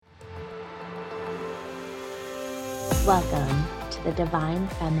Welcome to the Divine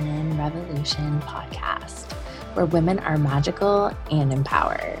Feminine Revolution podcast, where women are magical and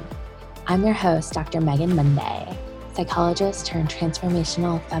empowered. I'm your host, Dr. Megan Monday, psychologist turned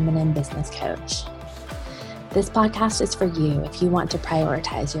transformational feminine business coach. This podcast is for you if you want to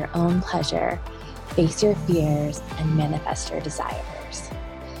prioritize your own pleasure, face your fears, and manifest your desires.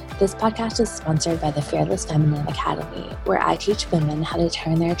 This podcast is sponsored by the Fearless Feminine Academy, where I teach women how to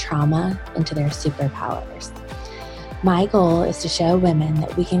turn their trauma into their superpowers. My goal is to show women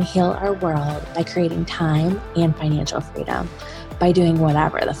that we can heal our world by creating time and financial freedom by doing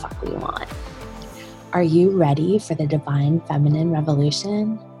whatever the fuck we want. Are you ready for the Divine Feminine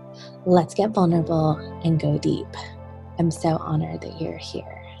Revolution? Let's get vulnerable and go deep. I'm so honored that you're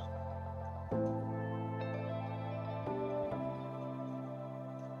here.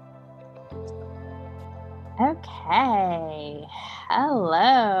 Okay.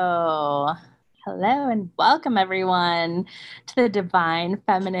 Hello and welcome everyone to the Divine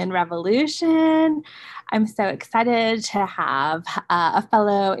Feminine Revolution. I'm so excited to have a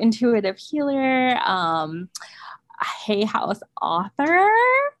fellow intuitive healer, Hay House author.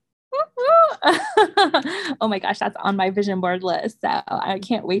 Oh my gosh, that's on my vision board list. So I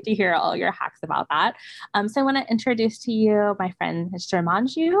can't wait to hear all your hacks about that. So I want to introduce to you my friend, Mr.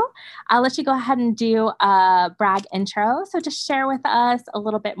 Manju. I'll let you go ahead and do a brag intro. So just share with us a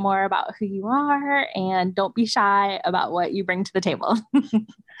little bit more about who you are and don't be shy about what you bring to the table.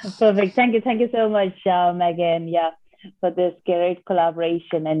 Perfect. Thank you so much, Megan. Yeah, for this great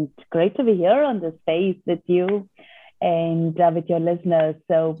collaboration, and great to be here on this space with you and with your listeners.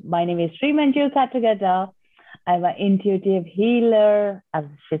 So my name is Sri Manju Kattagada. I'm an intuitive healer, as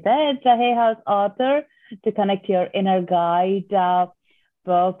she said, a Hay House author, to connect your inner guide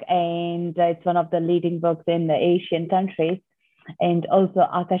book, and it's one of the leading books in the Asian countries, and also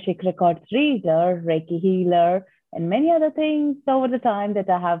Akashic Records reader, Reiki healer, and many other things over the time that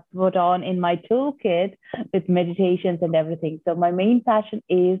I have put on in my toolkit with meditations and everything. So my main passion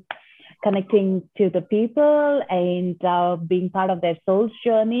is connecting to the people and being part of their soul's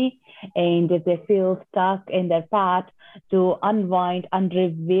journey. And if they feel stuck in their path, to unwind and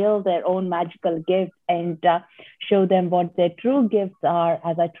reveal their own magical gifts and show them what their true gifts are,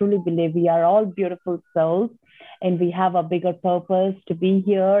 as I truly believe we are all beautiful souls and we have a bigger purpose to be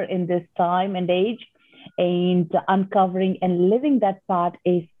here in this time and age. And uncovering and living that part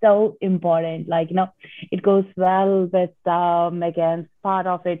is so important. It goes well with Megan's part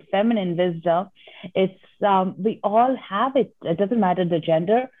of it, feminine wisdom. It's we all have it. It doesn't matter the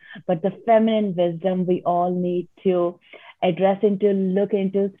gender, but the feminine wisdom we all need to address into, look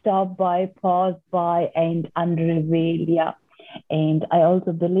into, stop by, pause by, and unreveal. Yeah. And I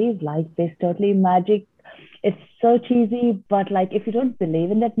also believe life is totally magic. It's so cheesy, but if you don't believe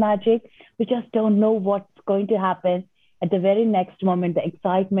in that magic, we just don't know what's going to happen. At the very next moment, the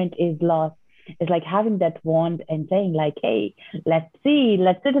excitement is lost. It's like having that wand and saying hey, let's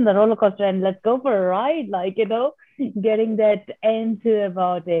sit in the roller coaster and let's go for a ride, getting that into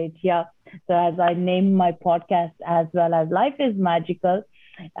about it. Yeah. So as I name my podcast as well as Life is Magical,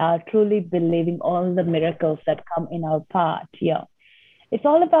 truly believing all the miracles that come in our path. Yeah. It's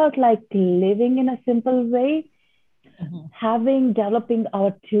all about living in a simple way, developing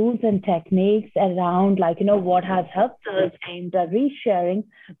our tools and techniques around what has helped us, and resharing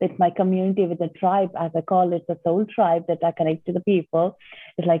with my community, with the tribe, as I call it, the soul tribe that I connect to the people.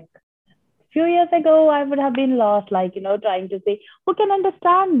 It's few years ago, I would have been lost, trying to say, who can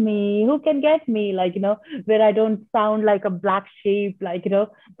understand me? Who can get me? Where I don't sound like a black sheep,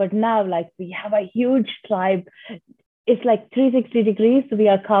 but now, we have a huge tribe. It's 360 degrees. We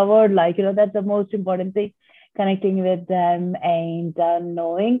are covered, that's the most important thing, connecting with them and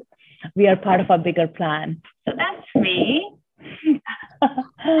knowing we are part of a bigger plan. So that's me.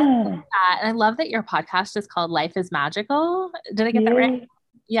 And I love that your podcast is called Life is Magical. Did I get that right?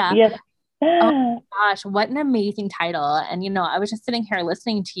 Yeah. Yes. Oh my gosh, what an amazing title. And, I was just sitting here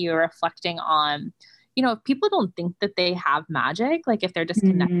listening to you, reflecting on, if people don't think that they have magic, if they're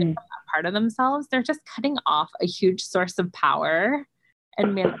disconnected from that part of themselves, they're just cutting off a huge source of power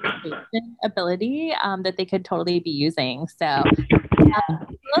and manifestation ability that they could totally be using. So tell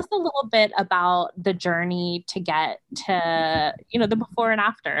us a little bit about the journey to get to, the before and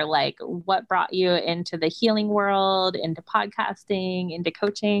after, what brought you into the healing world, into podcasting, into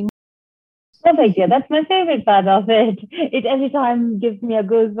coaching. Perfect. Yeah, that's my favorite part of it. It every time gives me a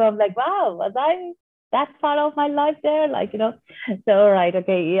goosebump, wow, was I that part of my life there? So, right.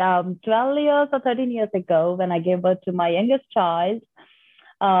 Okay. 12 years or 13 years ago, when I gave birth to my youngest child,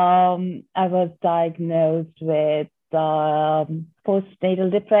 I was diagnosed with postnatal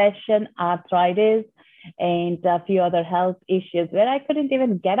depression, arthritis, and a few other health issues where I couldn't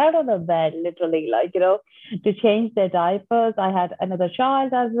even get out of the bed, literally, like, to change their diapers. I had another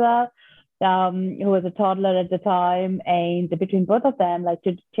child as well, who was a toddler at the time. And between both of them, like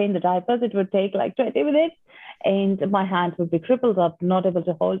to change the diapers, it would take like 20 minutes and my hands would be crippled up, not able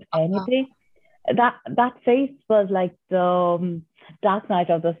to hold anything. That phase was like the dark night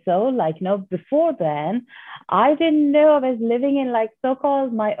of the soul. Like, before then, I didn't know I was living in like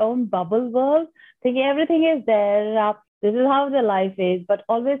so-called my own bubble world, thinking everything is there. This is how the life is. But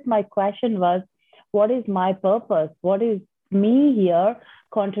always my question was, what is my purpose? What is me here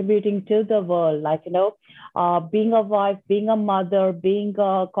contributing to the world? Like, being a wife, being a mother, being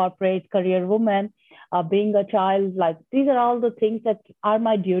a corporate career woman, being a child, like these are all the things that are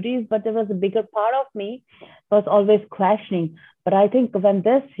my duties. But there was a bigger part of me was always questioning. But I think when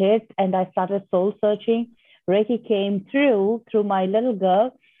this hit and I started soul searching, Reiki came through my little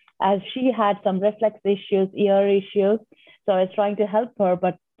girl, as she had some reflex issues, ear issues. So I was trying to help her,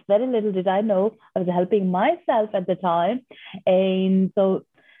 but very little did I know I was helping myself at the time. And so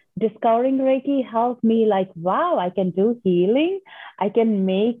discovering Reiki helped me like, wow, I can do healing. I can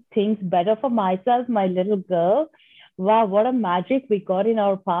make things better for myself, my little girl. Wow, what a magic we got in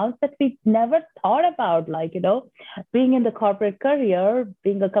our palms that we never thought about. Like, being in the corporate career,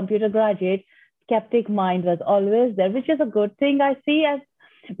 being a computer graduate, skeptic mind was always there, which is a good thing I see, as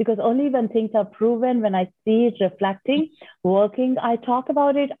because only when things are proven, when I see it reflecting, working, I talk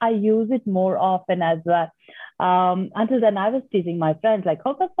about it, I use it more often as well. Until then, I was teasing my friends like,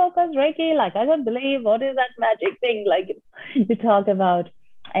 hocus pocus, Reiki, like, I don't believe, what is that magic thing like you talk about?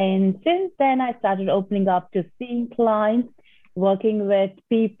 And since then, I started opening up to seeing clients, working with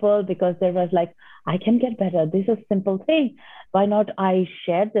people, because there was like, I can get better. This is a simple thing. Why not I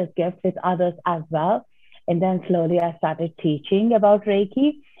share this gift with others as well? And then slowly I started teaching about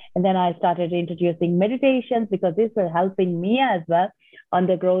Reiki. And then I started introducing meditations because these were helping me as well on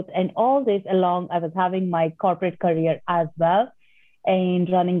the growth. And all this along, I was having my corporate career as well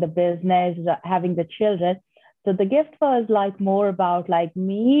and running the business, having the children. So the gift was like more about like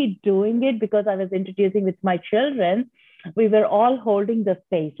me doing it because I was introducing with my children. We were all holding the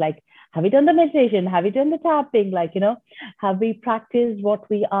space. Like, have we done the meditation? Have we done the tapping? Like, have we practiced what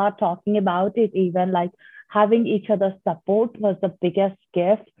we are talking about it? Even like having each other's support was the biggest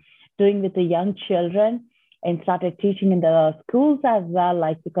gift, doing with the young children, and started teaching in the schools as well.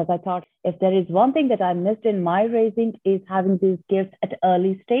 Like, because I thought if there is one thing that I missed in my raising is having these gifts at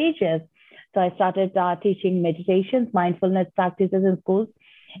early stages. So I started teaching meditations, mindfulness practices in schools.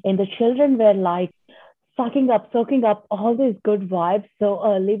 And the children were like soaking up all these good vibes so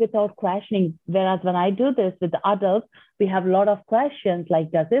early without questioning. Whereas when I do this with the adults, we have a lot of questions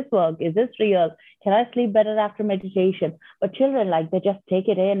like, does this work? Is this real? Can I sleep better after meditation? But children, like, they just take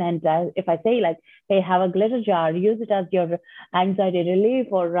it in. And if I say like, hey, have a glitter jar, use it as your anxiety relief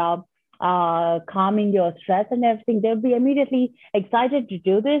or calming your stress and everything, they'll be immediately excited to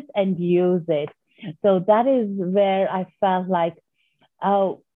do this and use it. So that is where I felt like,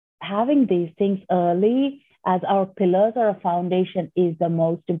 oh, having these things early as our pillars or a foundation is the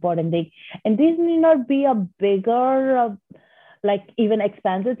most important thing. And these may not be a bigger, like even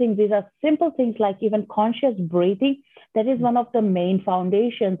expensive things. These are simple things like even conscious breathing. That is one of the main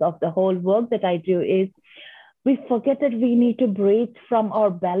foundations of the whole work that I do. Is we forget that we need to breathe from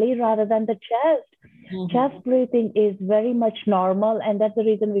our belly rather than the chest. Mm-hmm. Chest breathing is very much normal. And that's the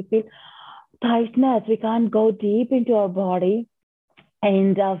reason we feel tightness. We can't go deep into our body.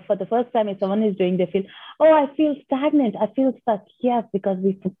 And for the first time, if someone is doing, they feel, oh, I feel stagnant. I feel stuck. Yes, because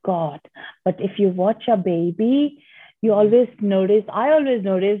we forgot. But if you watch a baby, you always notice, I always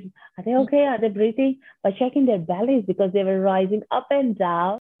notice, are they okay? Are they breathing? By checking their bellies, because they were rising up and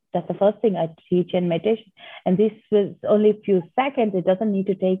down. That's the first thing I teach in meditation. And this was only a few seconds. It doesn't need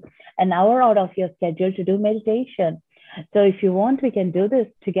to take an hour out of your schedule to do meditation. So if you want, we can do this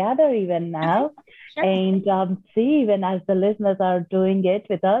together even now. Sure. And see, even as the listeners are doing it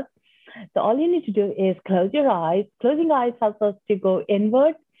with us. So all you need to do is close your eyes. Closing eyes helps us to go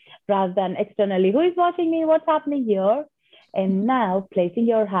inward rather than externally. Who is watching me? What's happening here? And now placing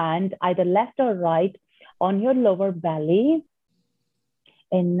your hand either left or right on your lower belly.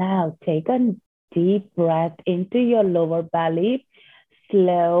 And now take a deep breath into your lower belly.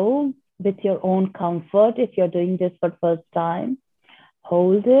 Slow, with your own comfort. If you're doing this for the first time,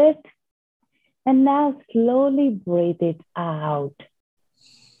 hold it. And now slowly breathe it out.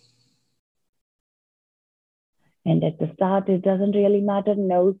 And at the start, it doesn't really matter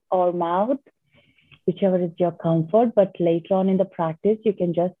nose or mouth, whichever is your comfort. But later on in the practice, you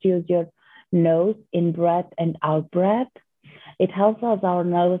can just use your nose in breath and out breath. It helps us, our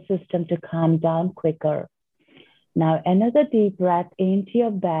nervous system, to calm down quicker. Now, another deep breath into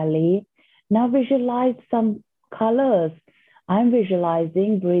your belly. Now visualize some colors. I'm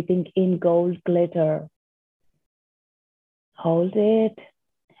visualizing breathing in gold glitter. Hold it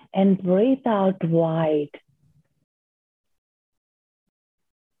and breathe out white.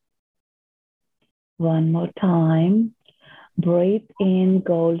 One more time. Breathe in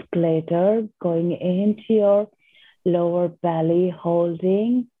gold glitter, going into your lower belly,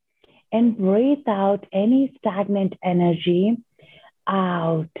 holding, and breathe out any stagnant energy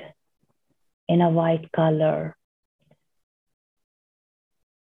out in a white color.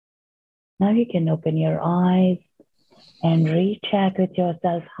 Now you can open your eyes and recheck with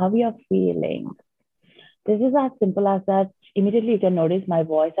yourself how you're feeling. This is as simple as that. Immediately you can notice my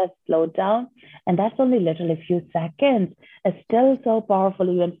voice has slowed down, and that's only literally a few seconds. It's still so powerful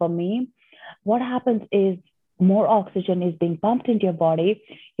even for me. What happens is more oxygen is being pumped into your body,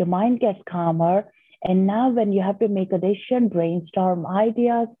 your mind gets calmer, and now when you have to make a decision, brainstorm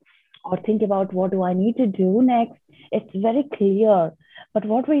ideas, or think about what do I need to do next, it's very clear. But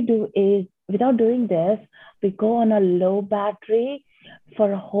what we do is, without doing this, we go on a low battery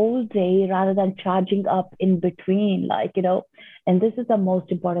for a whole day rather than charging up in between, and this is the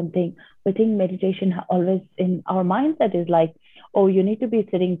most important thing. We think meditation always in our mindset is like, oh, you need to be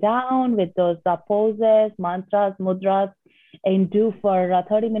sitting down with those poses, mantras, mudras, and do for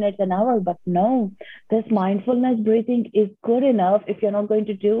 30 minutes, an hour. But no, this mindfulness breathing is good enough if you're not going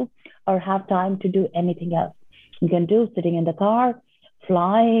to do or have time to do anything else. You can do sitting in the car,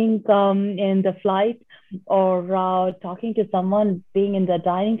 flying in the flight, or talking to someone, being in the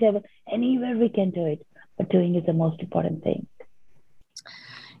dining table, anywhere we can do it. But doing is the most important thing.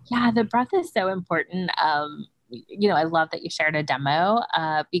 Yeah, the breath is so important. I love that you shared a demo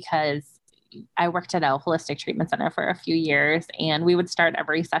because I worked at a holistic treatment center for a few years, and we would start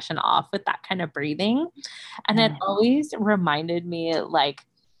every session off with that kind of breathing. And it always reminded me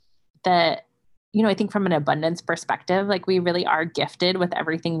that, I think from an abundance perspective, we really are gifted with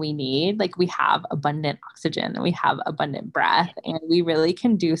everything we need. We have abundant oxygen and we have abundant breath, and we really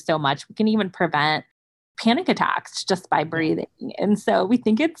can do so much. We can even prevent panic attacks just by breathing. And so we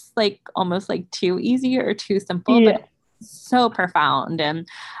think it's almost too easy or too simple, but it's so profound. And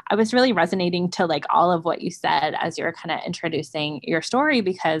I was really resonating to all of what you said as you were kind of introducing your story,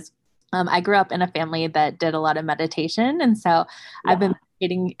 because I grew up in a family that did a lot of meditation. And so I've been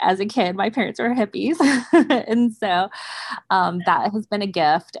meditating as a kid. My parents were hippies. And so that has been a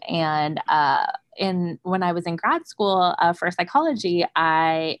gift. And when I was in grad school for psychology,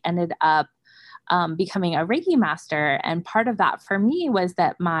 I ended up becoming a Reiki master. And part of that for me was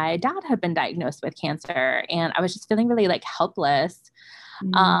that my dad had been diagnosed with cancer, and I was just feeling really helpless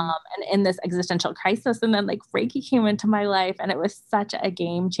and in this existential crisis. And then Reiki came into my life, and it was such a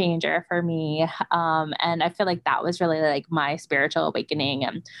game changer for me. And I feel that was really my spiritual awakening.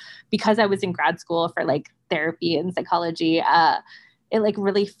 And because I was in grad school for therapy and psychology, it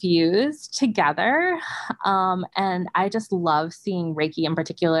really fused together. And I just love seeing Reiki in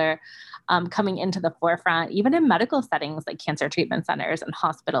particular coming into the forefront, even in medical settings like cancer treatment centers and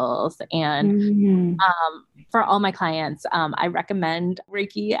hospitals. And for all my clients, I recommend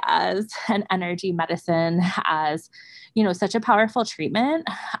Reiki as an energy medicine, as, such a powerful treatment,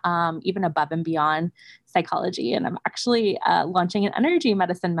 even above and beyond psychology. And I'm actually launching an energy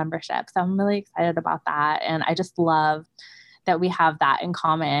medicine membership. So I'm really excited about that. And I just love that we have that in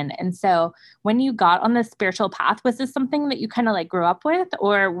common. And so when you got on this spiritual path, was this something that you kind of grew up with,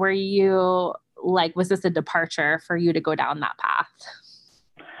 or were you was this a departure for you to go down that path?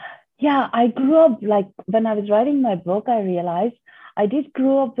 Yeah, I grew up when I was writing my book, I realized I did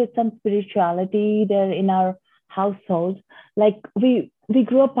grow up with some spirituality there in our household. We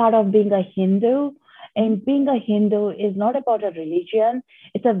grew up part of being a Hindu, and being a Hindu is not about a religion.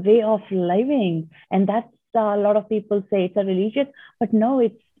 It's a way of living. And that's a lot of people say it's a religion, but no,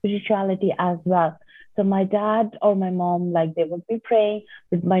 it's spirituality as well. So my dad or my mom, they would be praying,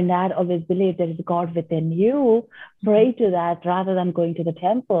 but my dad always believed there is God within you. Pray to that rather than going to the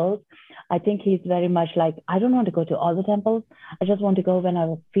temples. I think he's very much I don't want to go to all the temples. I just want to go when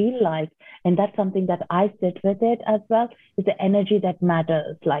I feel like. And that's something that I sit with it as well, is the energy that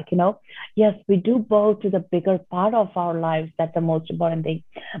matters. Yes, we do bow to the bigger part of our lives. That's the most important thing.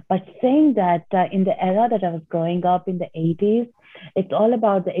 But saying that in the era that I was growing up in the 80s, it's all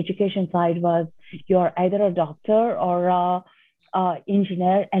about the education side was you're either a doctor or a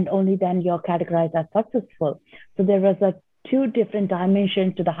engineer, and only then you're categorized as successful. So there was two different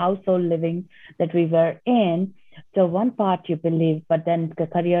dimensions to the household living that we were in. So one part you believe, but then the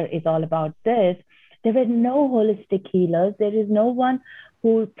career is all about this. There were no holistic healers. There is no one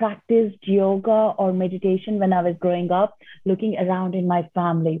who practiced yoga or meditation when I was growing up, looking around in my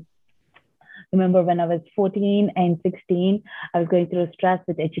family. Remember when I was 14 and 16, I was going through stress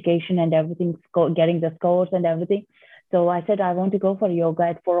with education and everything, getting the scores and everything. So I said, I want to go for yoga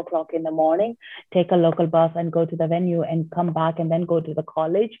at 4 o'clock in the morning, take a local bus and go to the venue and come back and then go to the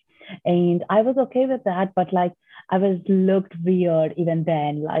college. And I was okay with that, but like I was looked weird even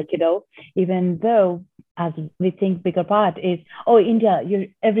then, even though as we think bigger part is, oh, India,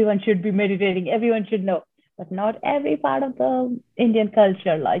 everyone should be meditating, everyone should know, but not every part of the Indian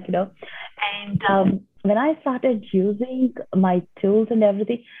culture, and when I started using my tools and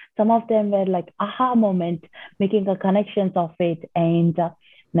everything, some of them were like aha moment, making a connections of it. And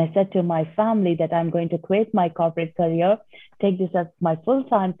I said to my family that I'm going to quit my corporate career, take this as my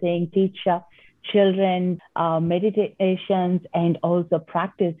full-time thing, teach children meditations and also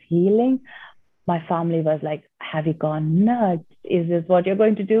practice healing. My family was like, have you gone nuts? Is this what you're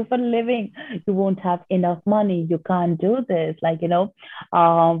going to do for a living? You won't have enough money. You can't do this.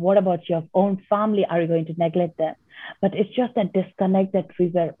 What about your own family? Are you going to neglect them? But it's just a disconnect that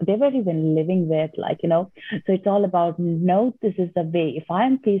they were even living with, So it's all about, no, this is the way. If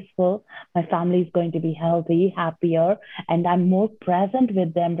I'm peaceful, my family is going to be healthy, happier, and I'm more present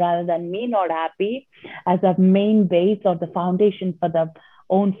with them rather than me not happy as a main base or the foundation for the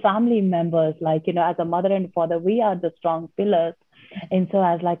own family members, as a mother and father, we are the strong pillars. And so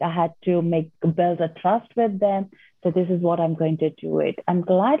I had to build a trust with them. So this is what I'm going to do it. I'm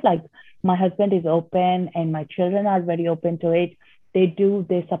glad my husband is open and my children are very open to it.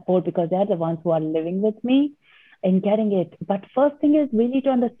 They support because they're the ones who are living with me and getting it. But first thing is we need to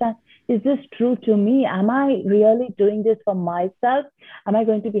understand, is this true to me? Am I really doing this for myself? Am I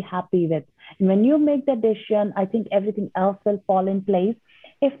going to be happy with? And when you make that decision, I think everything else will fall in place.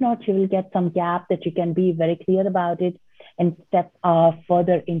 If not, you will get some gap that you can be very clear about it and step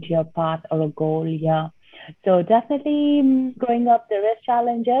further into your path or a goal. Yeah. So definitely growing up, there is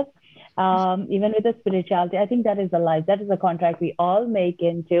challenges. Even with the spirituality, I think that is the life. That is a contract we all make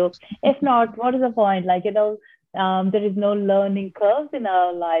into. If not, what is the point? There is no learning curves in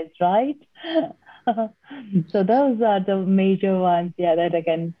our lives, right? So those are the major ones, yeah, that I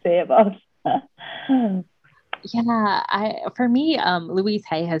can say about. For me, Louise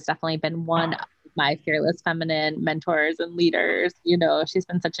Hay has definitely been one of my fearless feminine mentors and leaders. She's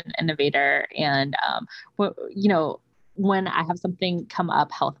been such an innovator. And, when I have something come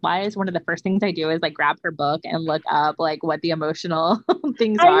up health-wise, one of the first things I do is grab her book and look up what the emotional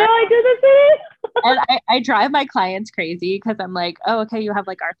things are. I know, I do the same. And I drive my clients crazy because I'm like, oh, okay, you have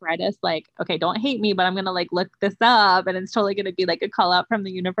arthritis. Okay, don't hate me, but I'm going to look this up and it's totally going to be a call out from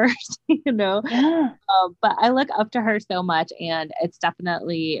the universe, Yeah. But I look up to her so much, and it's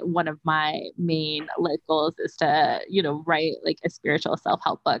definitely one of my main goals is to, write a spiritual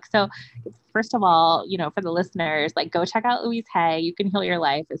self-help book. So first of all, for the listeners, go check out Louise Hay. You Can Heal Your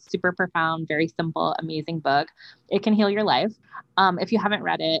Life. It's super profound, very simple, amazing book. It can heal your life. If you haven't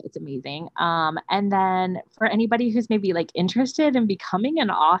read it, it's amazing. And then for anybody who's maybe interested in becoming an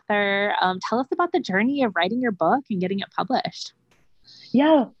author, tell us about the journey of writing your book and getting it published.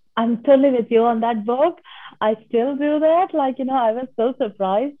 Yeah, I'm totally with you on that book. I still do that. I was so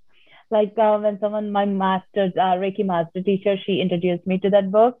surprised. When my Reiki master teacher, she introduced me to that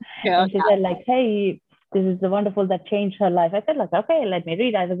book. Yeah, and she said hey, this is the wonderful that changed her life. I said okay, let me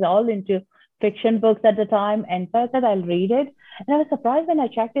read. I was all into fiction books at the time. And so I said, I'll read it. And I was surprised when I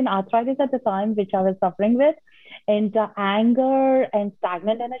checked in arthritis at the time, which I was suffering with, and anger and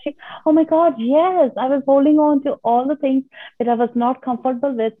stagnant energy. Oh my God, yes. I was holding on to all the things that I was not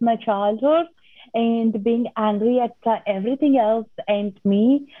comfortable with my childhood and being angry at everything else and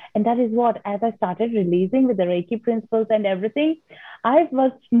me. And that is what, as I started releasing with the Reiki principles and everything, I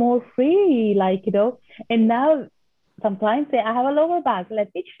was more free, and now sometimes say, I have a lower back,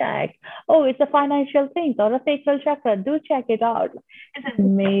 let me check. Oh, it's a financial thing or a sacral chakra. Do check it out. It's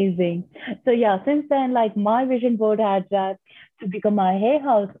amazing. So yeah, since then, my vision board had to become a Hay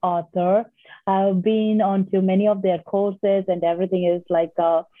House author. I've been on to many of their courses and everything is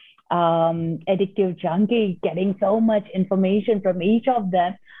addictive junkie, getting so much information from each of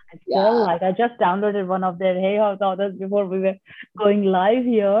them. I still I just downloaded one of their Hay House authors before we were going live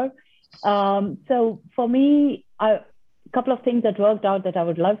here. So for me, a couple of things that worked out that I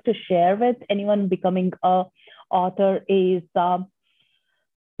would love to share with anyone becoming a author is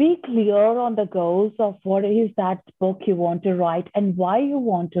be clear on the goals of what is that book you want to write and why you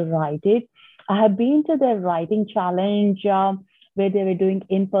want to write it. I have been to their writing challenge where they were doing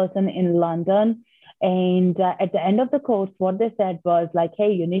in person in London. And at the end of the course, what they said was like,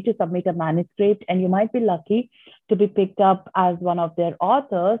 hey, you need to submit a manuscript and you might be lucky to be picked up as one of their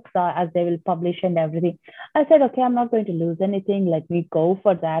authors as they will publish and everything. I said, okay, I'm not going to lose anything. Let me go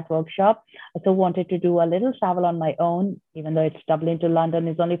for that workshop. I so wanted to do a little travel on my own, even though it's Dublin to London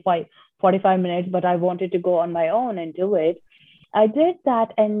is only 45 minutes, but I wanted to go on my own and do it. I did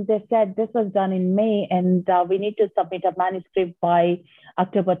that, and they said this was done in May, and we need to submit a manuscript by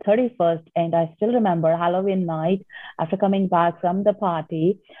October 31st. And I still remember Halloween night after coming back from the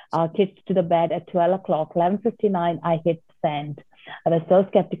party, kids to the bed at 12 o'clock, 11:59, I hit send. I was so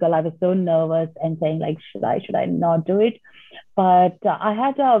skeptical. I was so nervous and saying like, should I not do it? But I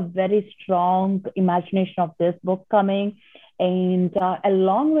had a very strong imagination of this book coming, and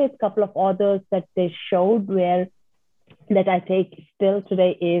along with a couple of others that they showed where that I take still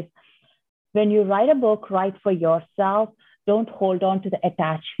today is when you write a book, write for yourself. Don't hold on to the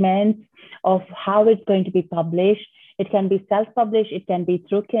attachments of how it's going to be published. It can be self-published. It can be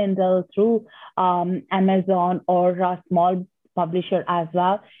through Kindle, through Amazon, or a small publisher as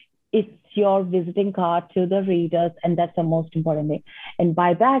well. It's your visiting card to the readers, and that's the most important thing. And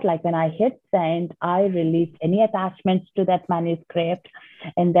by that, like when I hit send, I released any attachments to that manuscript.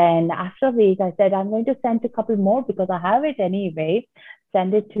 And then after a week, I said, I'm going to send a couple more because I have it anyway.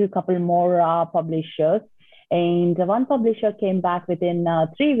 Send it to a couple more publishers. And one publisher came back within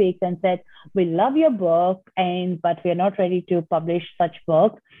 3 weeks and said, we love your book, but we're not ready to publish such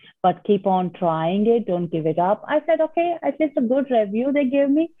books, but keep on trying it. Don't give it up. I said, okay, at least a good review they gave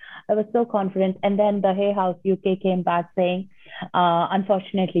me. I was so confident. And then the Hay House UK came back saying,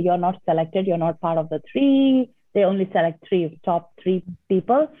 unfortunately, you're not selected. You're not part of the three. They only select top three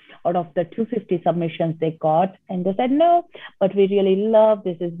people out of the 250 submissions they got. And they said, no, but we really love,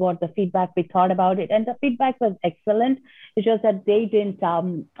 this is what the feedback we thought about it. And the feedback was excellent. It's just that they didn't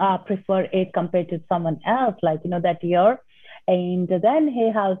prefer it compared to someone else, like, that year. And then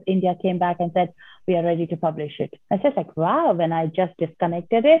Hay House India came back and said, we are ready to publish it. I said like, wow, when I just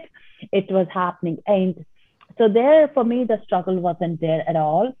disconnected it, it was happening. And so there, for me, the struggle wasn't there at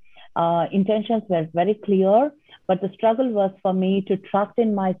all. Intentions were very clear, but the struggle was for me to trust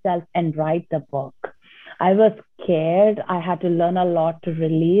in myself and write the book. I was scared. I had to learn a lot to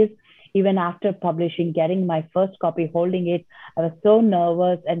release. Even after publishing, getting my first copy, holding it, I was so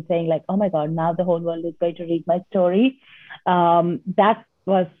nervous and saying like, oh my God, now the whole world is going to read my story. That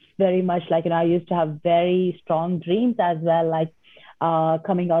was very much like, I used to have very strong dreams as well, like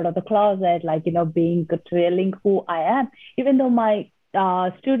coming out of the closet, like, being revealing who I am, even though my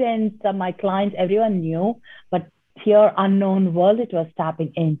students, my clients, everyone knew, but here unknown world it was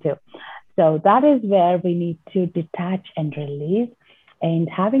tapping into. So that is where we need to detach and release. And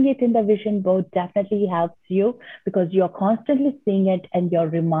having it in the vision board definitely helps you because you're constantly seeing it and you're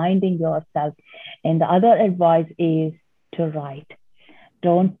reminding yourself. And the other advice is to write.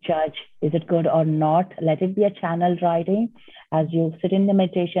 Don't judge, is it good or not? Let it be a channeled writing. As you sit in the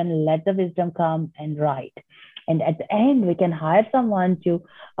meditation, let the wisdom come and write. And at the end, we can hire someone to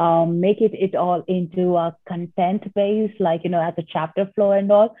make it all into a content base, like, as a chapter flow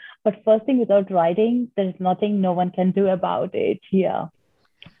and all. But first thing, without writing, there's nothing no one can do about it. Yeah.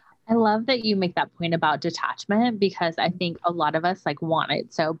 I love that you make that point about detachment because I think a lot of us like want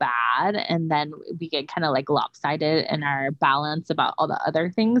it so bad. And then we get kind of like lopsided in our balance about all the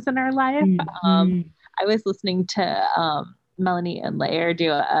other things in our life. Mm-hmm. I was listening to Melanie and Lair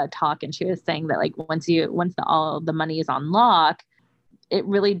do a talk, and she was saying that like once all the money is on lock, it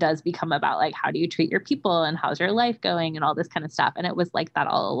really does become about like, how do you treat your people and how's your life going and all this kind of stuff. And it was like that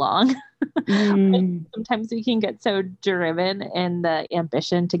all along. Sometimes we can get so driven in the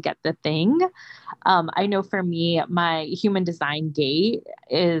ambition to get the thing. I know for me, my human design gate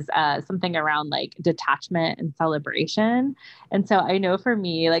is something around like detachment and celebration. And so I know for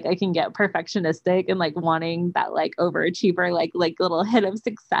me, like I can get perfectionistic and like wanting that like overachiever, like little hit of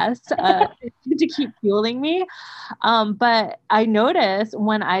success to keep fueling me. But I notice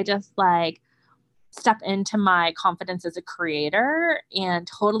when I just like step into my confidence as a creator and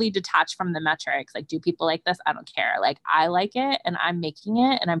totally detach from the metrics. Like, do people like this? I don't care. Like, I like it and I'm making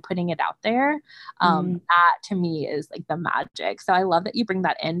it and I'm putting it out there. That to me is like the magic. So I love that you bring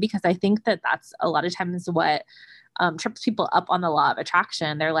that in because I think that that's a lot of times what trips people up on the law of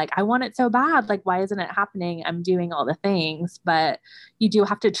attraction. They're like, I want it so bad. Like, why isn't it happening? I'm doing all the things, but you do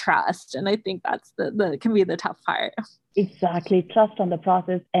have to trust. And I think that's the can be the tough part. Exactly. Trust on the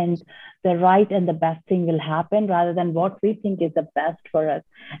process and the right and the best thing will happen rather than what we think is the best for us.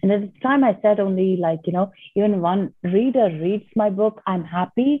 And at the time I said only like, even one reader reads my book, I'm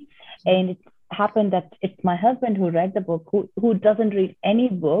happy. And it happened that it's my husband who read the book, who doesn't read any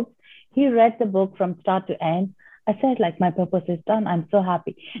books. He read the book from start to end. I said, like, my purpose is done. I'm so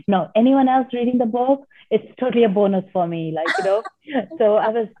happy. Now, anyone else reading the book, it's totally a bonus for me. So I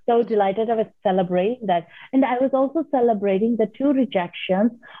was so delighted. I was celebrating that. And I was also celebrating the two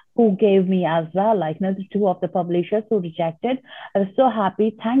rejections who gave me as well, the two of the publishers who rejected. I was so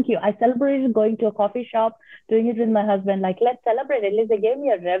happy. Thank you. I celebrated going to a coffee shop, doing it with my husband. Like, let's celebrate. At least they gave me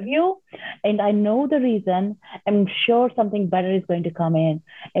a review and I know the reason. I'm sure something better is going to come in.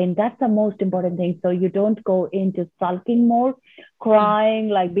 And that's the most important thing. So you don't go into sulking more, crying,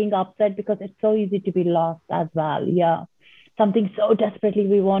 like being upset, because it's so easy to be lost as well. Yeah. Something so desperately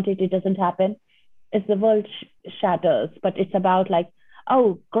we want it, it doesn't happen. It's the world shatters, but it's about like,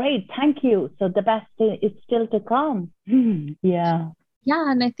 oh, great, thank you. So the best is still to come. Yeah.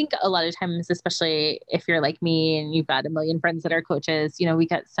 Yeah. And I think a lot of times, especially if you're like me and you've got a million friends that are coaches, we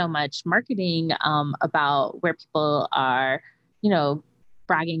get so much marketing about where people are,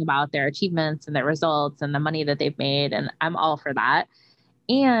 bragging about their achievements and their results and the money that they've made. And I'm all for that.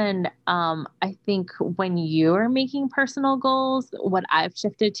 And I think when you're making personal goals, what I've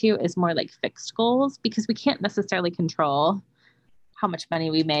shifted to is more like fixed goals, because we can't necessarily control how much money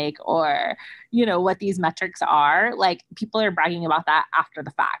we make or, what these metrics are. Like, people are bragging about that after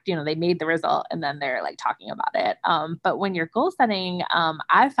the fact, they made the result and then they're like talking about it. But when you're goal setting,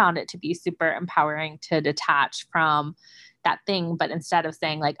 I found it to be super empowering to detach from that thing. But instead of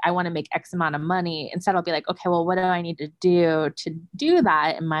saying like, I want to make X amount of money, instead I'll be like, okay, well, what do I need to do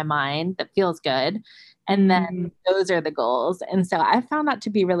that in my mind that feels good? And then those are the goals. And so I found that to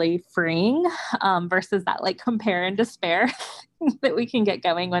be really freeing, versus that like compare and despair that we can get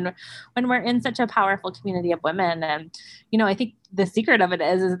going when we're in such a powerful community of women. And, I think the secret of it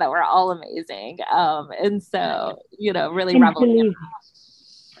is that we're all amazing. And so, really reveling.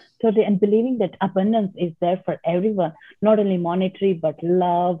 Totally. And believing that abundance is there for everyone, not only monetary, but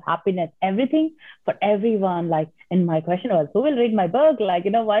love, happiness, everything for everyone. And my question was, who will read my book?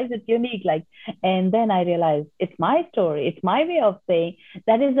 Why is it unique? And then I realized it's my story. It's my way of saying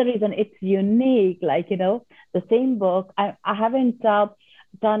that is the reason it's unique. The same book, I haven't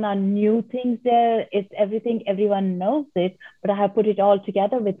done on new things there. It's everything, everyone knows it, but I have put it all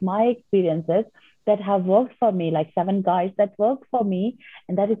together with my experiences that have worked for me, like 7 guys that work for me.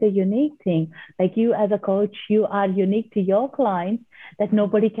 And that is a unique thing. Like, you as a coach, you are unique to your clients, that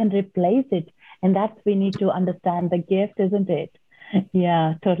nobody can replace it. And that's, we need to understand the gift, isn't it?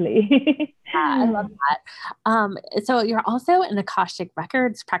 Yeah, totally. Yeah, I love that. So you're also an Akashic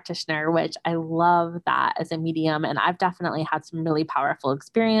Records practitioner, which I love that as a medium. And I've definitely had some really powerful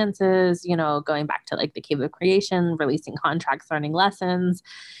experiences, going back to like the Cave of Creation, releasing contracts, learning lessons.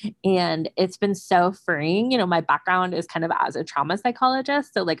 And it's been so freeing. My background is kind of as a trauma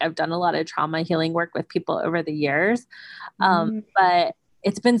psychologist. So like I've done a lot of trauma healing work with people over the years. But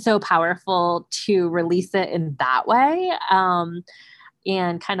it's been so powerful to release it in that way,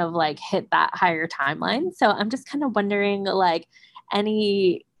 and kind of like hit that higher timeline. So I'm just kind of wondering, like,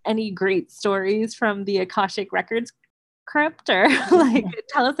 any great stories from the Akashic Records crypt, or like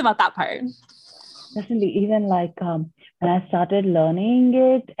tell us about that part. Definitely. Even when I started learning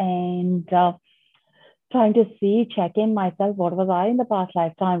it and trying to check in myself, what was I in the past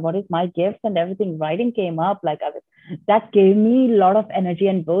lifetime? What is my gifts and everything? Writing came up. That gave me a lot of energy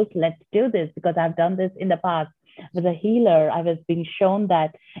and boost. Let's do this, because I've done this in the past. I was a healer. I was being shown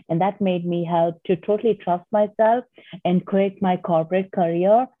that, and that made me help to totally trust myself and quit my corporate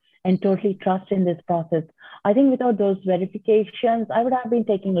career and totally trust in this process. I think without those verifications, I would have been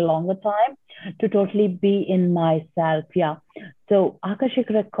taking a longer time to totally be in myself. Yeah. So Akashic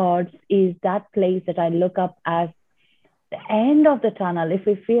Records is that place that I look up as the end of the tunnel. If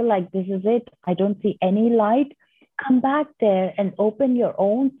we feel like this is it, I don't see any light, come back there and open your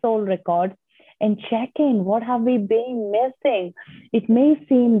own soul records and check in. What have we been missing? It may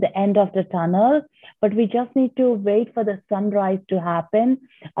seem the end of the tunnel, but we just need to wait for the sunrise to happen,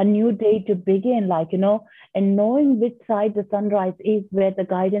 a new day to begin, and knowing which side the sunrise is, where the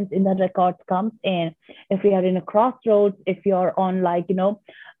guidance in the records comes in. If we are in a crossroads, if you're on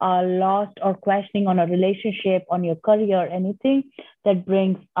lost or questioning on a relationship, on your career, anything that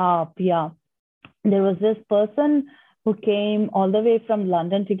brings up, yeah. There was this person who came all the way from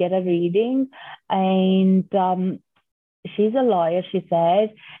London to get a reading, and she's a lawyer, she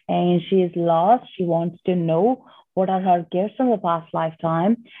said, and she is lost. She wants to know what are her gifts from the past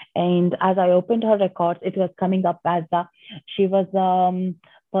lifetime. And as I opened her records, it was coming up as she was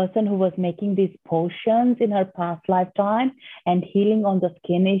person who was making these potions in her past lifetime and healing on the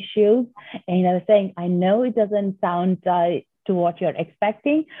skin issues. And I was saying, I know it doesn't sound to to what you're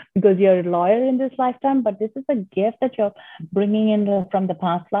expecting because you're a lawyer in this lifetime, but this is a gift that you're bringing in from the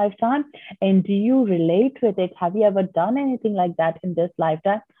past lifetime. And do you relate with it? Have you ever done anything like that in this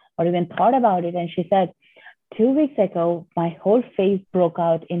lifetime or even thought about it? And she said, 2 weeks ago, my whole face broke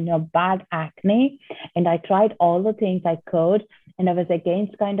out in a bad acne, and I tried all the things I could, and I was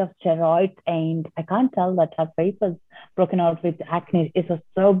against kind of steroids, and I can't tell that her face was broken out with acne. It was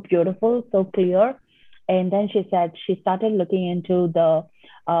so beautiful, so clear. And then she said she started looking into the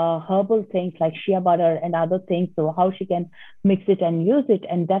herbal things like shea butter and other things, so how she can mix it and use it,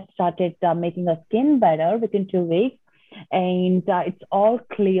 and that started making her skin better within 2 weeks, and it's all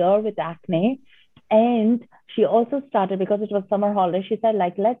clear with acne. And she also started, because it was summer holiday, she said,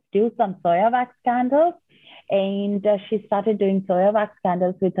 like, let's do some soya wax candles. And she started doing soya wax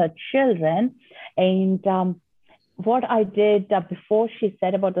candles with her children. And what I did before she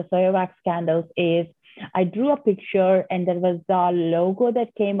said about the soya wax candles is I drew a picture, and there was the logo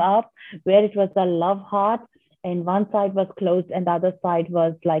that came up where it was a love heart, and one side was closed and the other side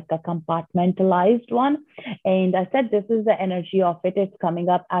was like a compartmentalized one. And I said, this is the energy of it. It's coming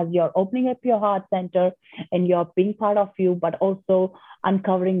up as you're opening up your heart center and you're being part of you, but also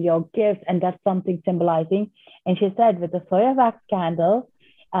uncovering your gifts. And that's something symbolizing. And she said with the soya wax candle,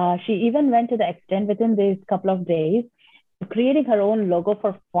 she even went to the extent within these couple of days creating her own logo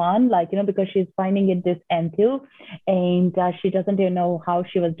for fun, like, because she's finding it this enthused, and she doesn't even know how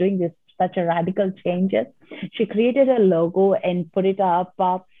she was doing this, such a radical changes. She created a logo and put it up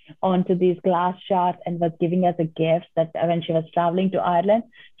onto these glass shards and was giving us a gift that when she was traveling to Ireland,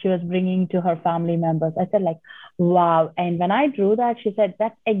 she was bringing to her family members. I said, like, wow. And when I drew that, she said,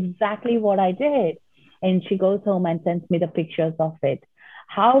 that's exactly what I did. And she goes home and sends me the pictures of it.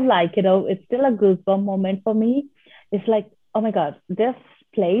 How, like, it's still a goosebump moment for me. It's like, oh my God, this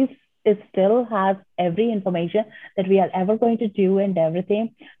place, it still has every information that we are ever going to do and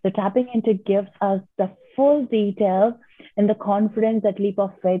everything. So tapping into gives us the full details and the confidence, that leap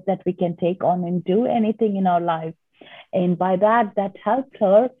of faith that we can take on and do anything in our life. And by that helped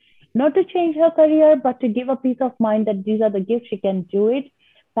her not to change her career, but to give a peace of mind that these are the gifts, she can do it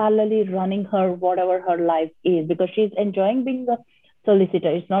parallelly running her, whatever her life is, because she's enjoying being a solicitor.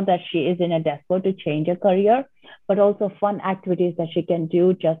 It's not that she is in a desperate to change her career, but also fun activities that she can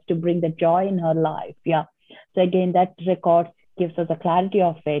do just to bring the joy in her life. Yeah. So again, that record gives us a clarity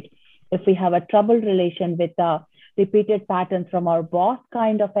of it. If we have a troubled relation with repeated patterns from our boss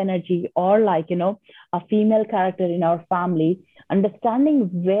kind of energy, or like, a female character in our family, understanding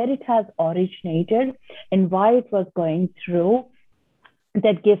where it has originated and why it was going through,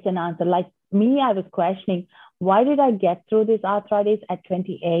 that gives an answer. Like me, I was questioning, why did I get through this arthritis at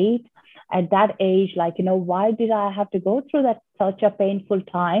 28? At that age, like, why did I have to go through that such a painful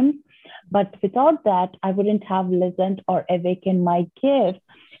time? But without that, I wouldn't have listened or awakened my gift.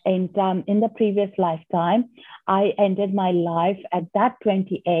 And in the previous lifetime, I ended my life at that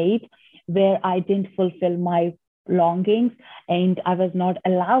 28, where I didn't fulfill my longings and I was not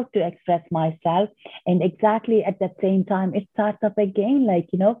allowed to express myself. And exactly at that same time, it starts up again, like,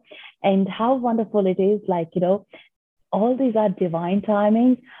 and how wonderful it is, like, all these are divine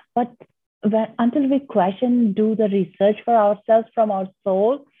timings. But until we question, do the research for ourselves from our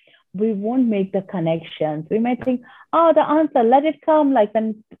soul, we won't make the connections. We might think, oh, the answer, let it come, like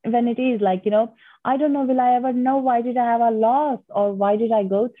when it is, like, I don't know, will I ever know why did I have a loss or why did I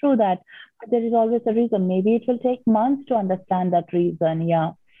go through that? But there is always a reason. Maybe it will take months to understand that reason.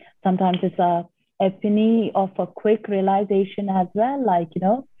 Yeah. Sometimes it's a epiphany of a quick realization as well, like,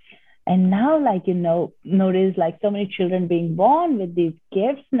 and now, like, notice like so many children being born with these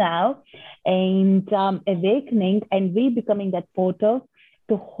gifts now, and awakening, and we becoming that portal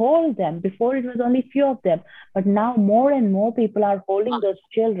to hold them. Before it was only few of them, but now more and more people are holding those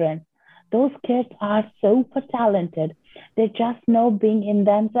children. Those kids are super talented. They just know being in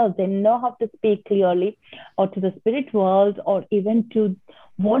themselves. They know how to speak clearly, or to the spirit world, or even to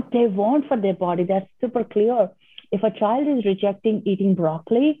what they want for their body. That's super clear. If a child is rejecting eating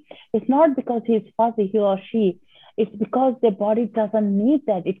broccoli, it's not because he's fuzzy, he or she. It's because their body doesn't need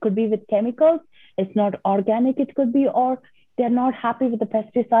that. It could be with chemicals. It's not organic. It could be, or they're not happy with the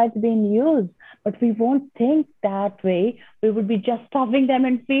pesticides being used. But we won't think that way. We would be just stuffing them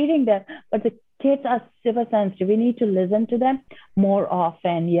and feeding them. But the kids are super sensitive. We need to listen to them more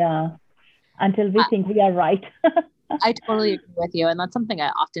often. Yeah. Until we think we are right. I totally agree with you. And that's something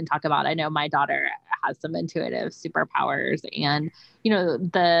I often talk about. I know my daughter has some intuitive superpowers, and,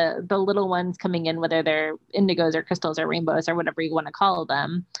 the little ones coming in, whether they're indigos or crystals or rainbows or whatever you want to call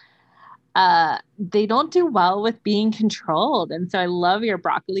them, they don't do well with being controlled. And so I love your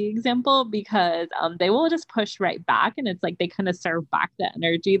broccoli example because they will just push right back. And it's like they kind of serve back the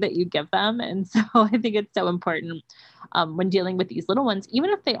energy that you give them. And so I think it's so important when dealing with these little ones, even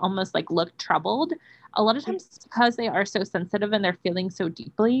if they almost like look troubled, a lot of times it's because they are so sensitive and they're feeling so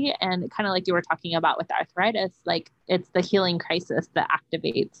deeply. And kind of like you were talking about with arthritis, like it's the healing crisis that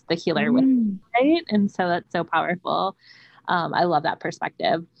activates the healer with, right? And so that's so powerful. I love that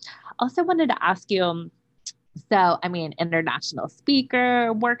perspective. Also wanted to ask you, so, I mean, international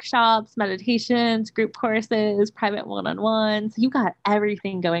speaker, workshops, meditations, group courses, private one-on-ones, you got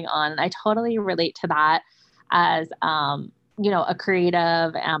everything going on. And I totally relate to that as, a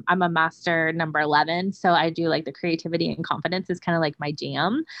creative. I'm a master number 11. So I do like the creativity and confidence is kind of like my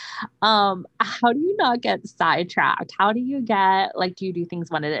jam. How do you not get sidetracked? How do you get, like, do you do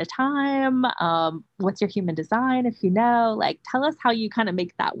things one at a time? What's your human design? If you know, like, tell us how you kind of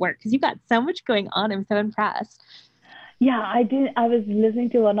make that work. Cause you got so much going on. I'm so impressed. Yeah, I did. I was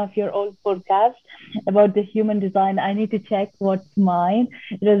listening to one of your old podcasts about the human design. I need to check what's mine.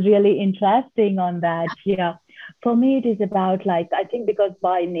 It was really interesting on that. Yeah. For me, it is about like, I think because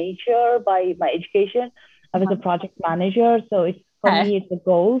by nature, by my education, I was a project manager. So it's for Okay. me, it's the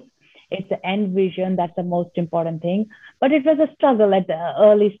goals, it's the end vision. That's the most important thing. But it was a struggle at the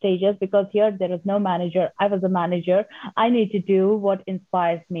early stages because here there was no manager. I was a manager. I need to do what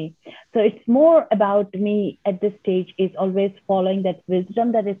inspires me. So it's more about me at this stage is always following that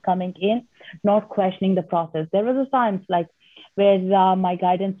wisdom that is coming in, not questioning the process. There was a times like where my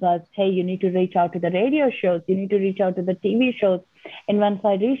guidance was, hey, you need to reach out to the radio shows, you need to reach out to the TV shows. And once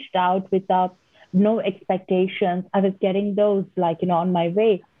I reached out with no expectations, I was getting those on my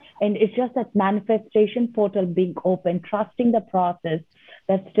way. And it's just that manifestation portal being open, trusting the process.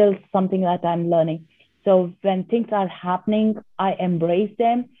 That's still something that I'm learning. So when things are happening, I embrace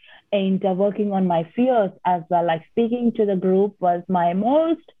them and working on my fears as well. Like speaking to the group was my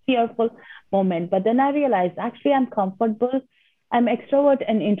most fearful moment. But then I realized actually I'm comfortable. I'm extrovert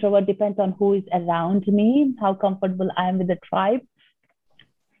and introvert, depends on who is around me, how comfortable I am with the tribe.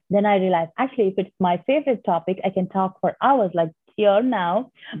 Then I realized actually, if it's my favorite topic, I can talk for hours, like here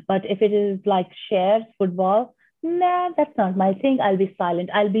now. But if it is like shares, football, nah, that's not my thing. I'll be silent.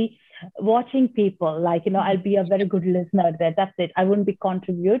 I'll be watching people, I'll be a very good listener there. That's it. I wouldn't be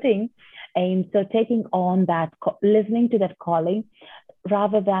contributing. And so taking on that, listening to that calling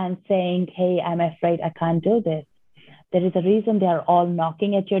rather than saying, hey, I'm afraid I can't do this. There is a reason they are all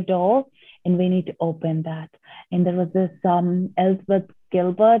knocking at your door, and we need to open that. And there was this Elizabeth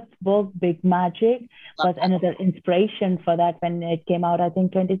Gilbert's book, Big Magic, was another inspiration for that when it came out, I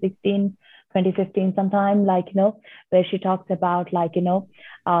think 2016, 2015, sometime, where she talks about,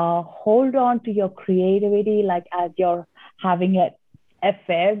 hold on to your creativity, like as you're having a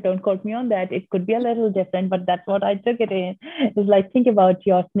affair. Don't quote me on that. It could be a little different, but that's what I took it in. It's like, think about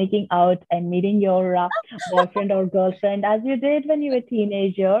your sneaking out and meeting your boyfriend or girlfriend as you did when you were a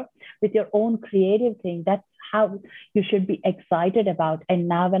teenager with your own creative thing. That's how you should be excited about. And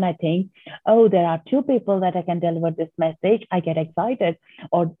now when I think, oh, there are two people that I can deliver this message, I get excited.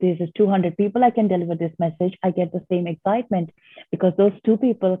 Or this is 200 people I can deliver this message, I get the same excitement because those two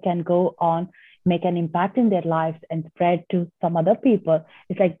people can go on, make an impact in their lives and spread to some other people.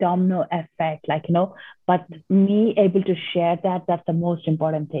 It's like domino effect, but me able to share that, that's the most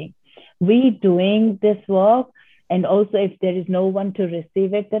important thing. We doing this work, and also if there is no one to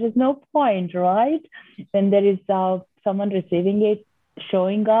receive it, there is no point, right? When there is someone receiving it,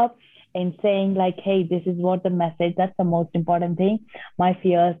 showing up and saying like, hey, this is what the message, that's the most important thing. My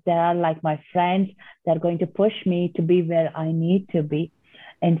fears, they are like my friends, they're going to push me to be where I need to be.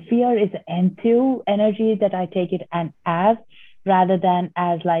 And fear is into energy that I take it and as rather than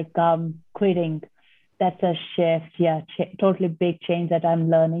as quitting. That's a shift. Yeah, totally big change that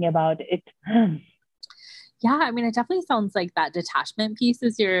I'm learning about it. Yeah, I mean, it definitely sounds like that detachment piece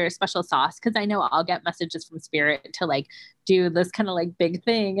is your special sauce because I know I'll get messages from spirit to like do this kind of like big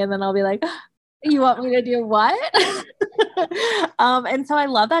thing, and then I'll be like, you want me to do what? And so I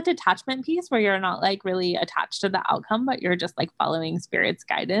love that detachment piece where you're not like really attached to the outcome, but you're just like following spirit's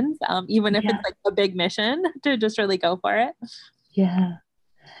guidance, even if it's like a big mission to just really go for it. Yeah.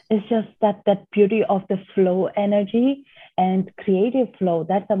 It's just that beauty of the flow energy and creative flow.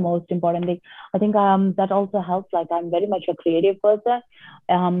 That's the most important thing. I think that also helps. Like I'm very much a creative person.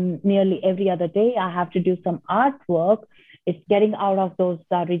 Nearly every other day I have to do some artwork. It's getting out of those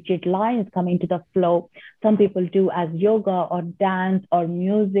rigid lines, coming to the flow. Some people do as yoga or dance or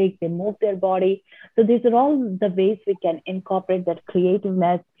music. They move their body. So these are all the ways we can incorporate that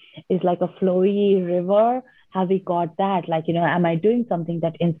creativeness. Is like a flowy river have we got that? Like, am I doing something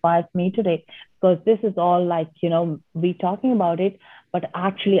that inspires me today? Because this is all like, we talking about it, but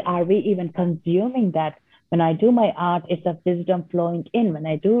actually, are we even consuming that? When I do my art, it's a wisdom flowing in. When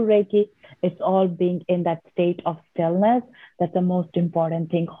I do Reiki, it's all being in that state of stillness. That's the most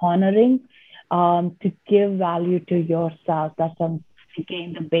important thing, honoring, to give value to yourself. That's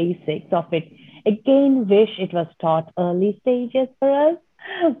again the basics of it. Again, wish it was taught early stages for us.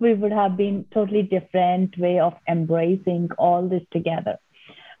 We would have been totally different way of embracing all this together.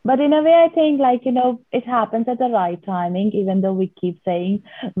 But in a way, I think like, it happens at the right timing, even though we keep saying,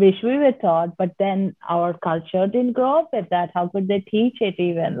 wish we were taught, but then our culture didn't grow up with that. How could they teach it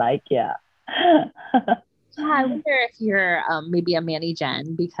even? Like, yeah. Yeah, I wonder if you're maybe a Manny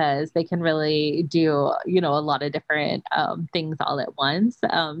Gen, because they can really do, a lot of different things all at once.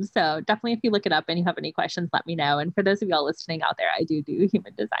 So definitely, if you look it up and you have any questions, let me know. And for those of y'all listening out there, I do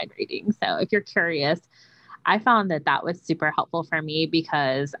human design readings. So if you're curious, I found that was super helpful for me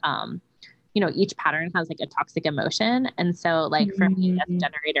because, each pattern has like a toxic emotion. And so like for me as a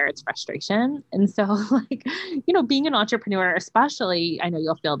generator, it's frustration. And so like, being an entrepreneur, especially, I know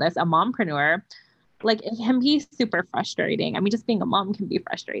you'll feel this, a mompreneur, like it can be super frustrating. I mean, just being a mom can be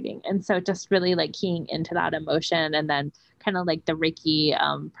frustrating. And so just really like keying into that emotion, and then kind of like the Reiki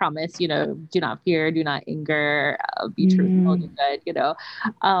promise, do not fear, do not anger, be truthful, do good,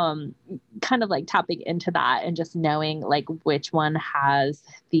 kind of like tapping into that and just knowing like which one has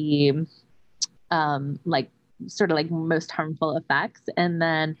the like sort of like most harmful effects. And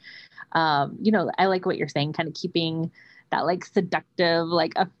then, I like what you're saying, kind of keeping that like seductive,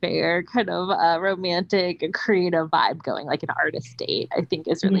 like affair kind of romantic and creative vibe going, like an artist state, I think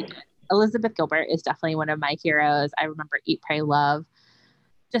is really good. Elizabeth Gilbert is definitely one of my heroes. I remember Eat, Pray, Love,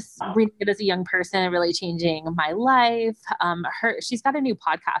 just reading it as a young person, really changing my life. She's got a new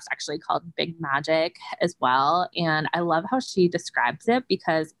podcast actually called Big Magic as well. And I love how she describes it,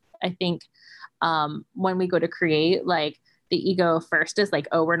 because I think when we go to create, like the ego first is like,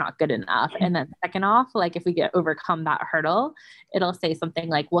 oh, we're not good enough. And then second off, like if we get overcome that hurdle, it'll say something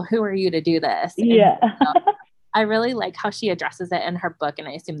like, well, who are you to do this? Yeah. And, I really like how she addresses it in her book, and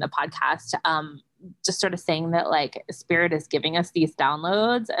I assume the podcast, just sort of saying that like spirit is giving us these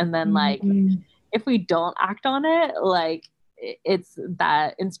downloads. And then like, if we don't act on it, like it's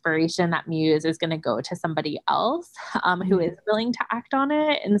that inspiration, that muse is going to go to somebody else who is willing to act on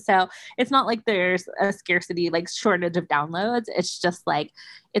it. And so it's not like there's a scarcity, like shortage of downloads. It's just like,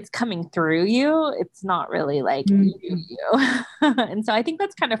 it's coming through you. It's not really like you. And so I think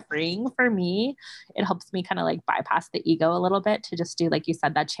that's kind of freeing for me. It helps me kind of like bypass the ego a little bit to just do, like you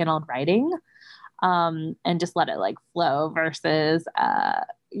said, that channeled writing, and just let it like flow versus,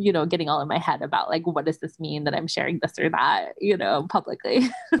 getting all in my head about like, what does this mean that I'm sharing this or that, publicly.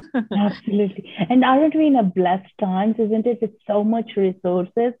 Absolutely. And aren't we in a blessed times, isn't it? With so much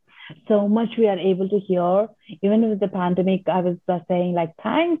resources, so much we are able to hear. Even with the pandemic, I was just saying, like,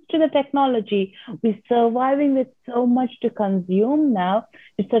 thanks to the technology, we're surviving with so much to consume now.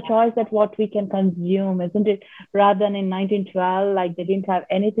 It's a choice that what we can consume, isn't it? Rather than in 1912, like they didn't have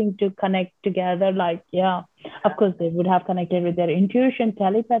anything to connect together. Like, yeah, of course, they would have connected with their intuition,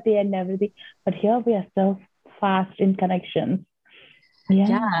 telepathy, and everything. But here we are so fast in connections.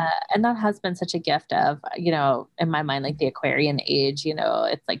 Yeah. And that has been such a gift of, in my mind, like the Aquarian age,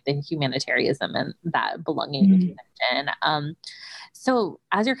 it's like the humanitarianism and that belonging connection. So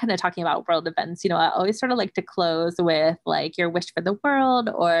as you're kind of talking about world events, I always sort of like to close with like your wish for the world,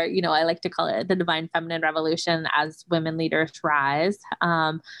 or, I like to call it the divine feminine revolution as women leaders rise.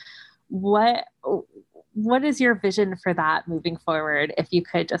 What is your vision for that moving forward? If you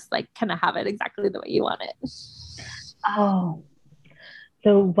could just like kind of have it exactly the way you want it. Oh,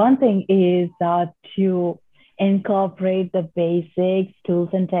 so one thing is to incorporate the basics, tools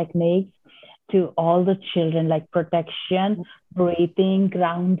and techniques to all the children, like protection, breathing,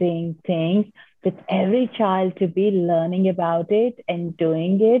 grounding things, with every child to be learning about it and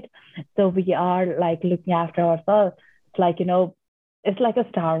doing it. So we are like looking after ourselves. It's like, it's like a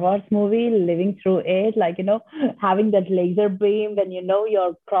Star Wars movie, living through it, like, having that laser beam when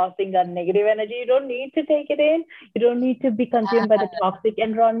you're crossing a negative energy. You don't need to take it in. You don't need to be consumed by the toxic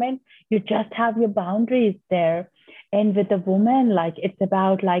environment. You just have your boundaries there. And with a woman, like, it's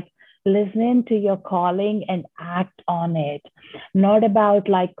about like listening to your calling and act on it. Not about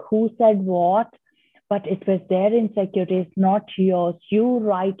like who said what, but it was their insecurities, not yours. You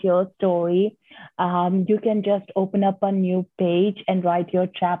write your story. You can just open up a new page and write your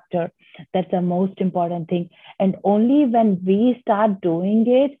chapter. That's the most important thing. And only when we start doing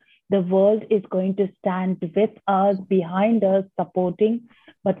it, the world is going to stand with us, behind us, supporting,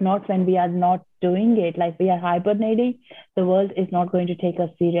 but not when we are not doing it. Like we are hibernating, the world is not going to take us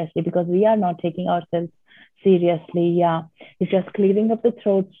seriously because we are not taking ourselves seriously. Yeah. It's just clearing up the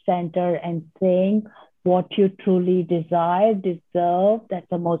throat center and saying what you truly desire, deserve. That's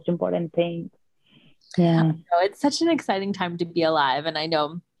the most important thing. Yeah. It's such an exciting time to be alive. And I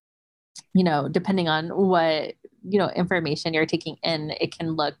know, depending on what, information you're taking in, it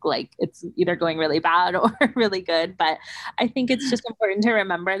can look like it's either going really bad or really good. But I think it's just important to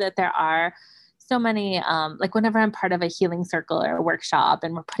remember that there are so many, like whenever I'm part of a healing circle or a workshop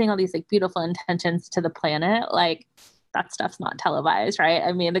and we're putting all these like beautiful intentions to the planet, like that stuff's not televised, right?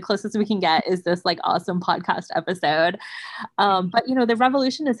 I mean, the closest we can get is this like awesome podcast episode. But the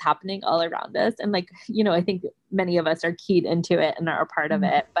revolution is happening all around us. And like, I think many of us are keyed into it and are a part of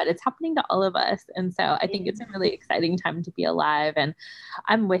it, but it's happening to all of us. And so I think it's a really exciting time to be alive. And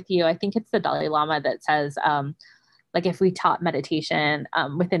I'm with you. I think it's the Dalai Lama that says, like if we taught meditation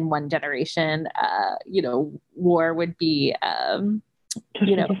within one generation, war would be,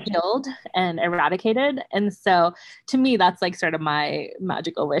 killed and eradicated. And so to me, that's like sort of my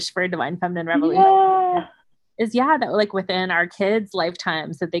magical wish for Divine Feminine Revolution is that like within our kids'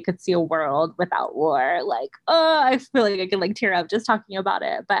 lifetimes that they could see a world without war. Like, I feel like I could like tear up just talking about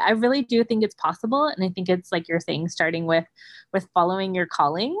it, but I really do think it's possible. And I think it's like you're saying, starting with following your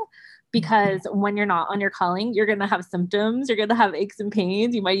calling. Because when you're not on your calling, you're going to have symptoms, you're going to have aches and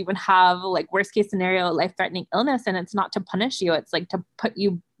pains. You might even have like worst case scenario, life-threatening illness. And it's not to punish you. It's like to put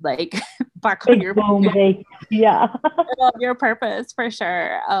you like back on your your purpose for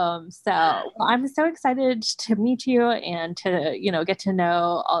sure. So I'm so excited to meet you and to, get to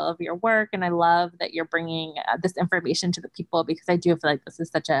know all of your work. And I love that you're bringing this information to the people because I do feel like this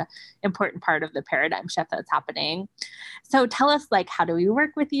is such a important part of the paradigm shift that's happening. So tell us, like, how do we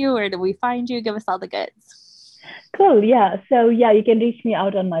work with you? Where do we find you? Give us all the goods. Cool. Yeah. So you can reach me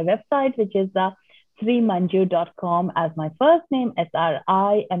out on my website, which is srimanju.com as my first name,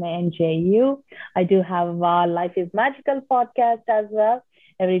 SRIMANJU. I do have Life is Magical podcast as well.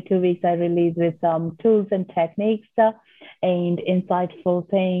 Every 2 weeks, I release with some tools and techniques and insightful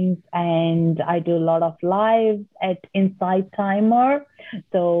things. And I do a lot of lives at Insight Timer.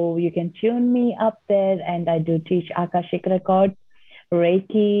 So you can tune me up there. And I do teach Akashic Records,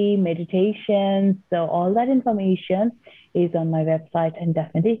 Reiki, meditation. So all that information is on my website, and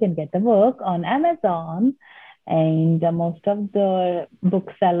definitely you can get the book on Amazon and most of the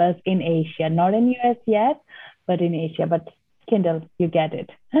booksellers in Asia, not in US yet, but in Asia, but Kindle, you get it.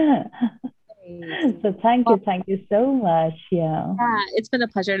 So thank you so much. Yeah, it's been a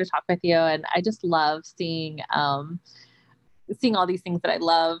pleasure to talk with you, and I just love seeing all these things that I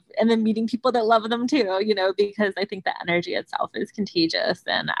love and then meeting people that love them too, because I think the energy itself is contagious,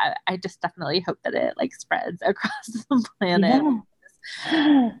 and I just definitely hope that it like spreads across the planet.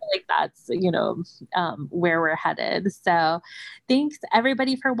 Like that's, where we're headed. So thanks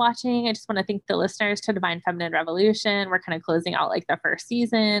everybody for watching. I just want to thank the listeners to Divine Feminine Revolution. We're kind of closing out like the first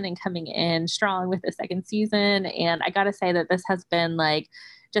season and coming in strong with the second season. And I got to say that this has been like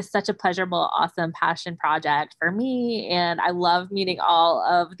just such a pleasurable, awesome passion project for me. And I love meeting all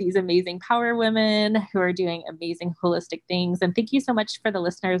of these amazing power women who are doing amazing holistic things. And thank you so much for the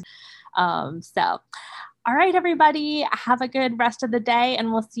listeners. All right, everybody, have a good rest of the day,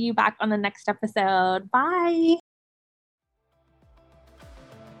 and we'll see you back on the next episode. Bye.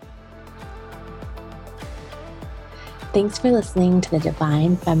 Thanks for listening to the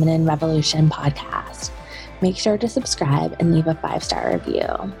Divine Feminine Revolution podcast. Make sure to subscribe and leave a 5-star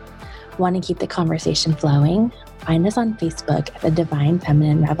review. Want to keep the conversation flowing? Find us on Facebook at the Divine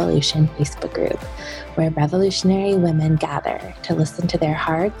Feminine Revolution Facebook group, where revolutionary women gather to listen to their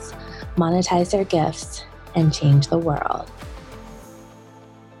hearts, monetize their gifts, and change the world.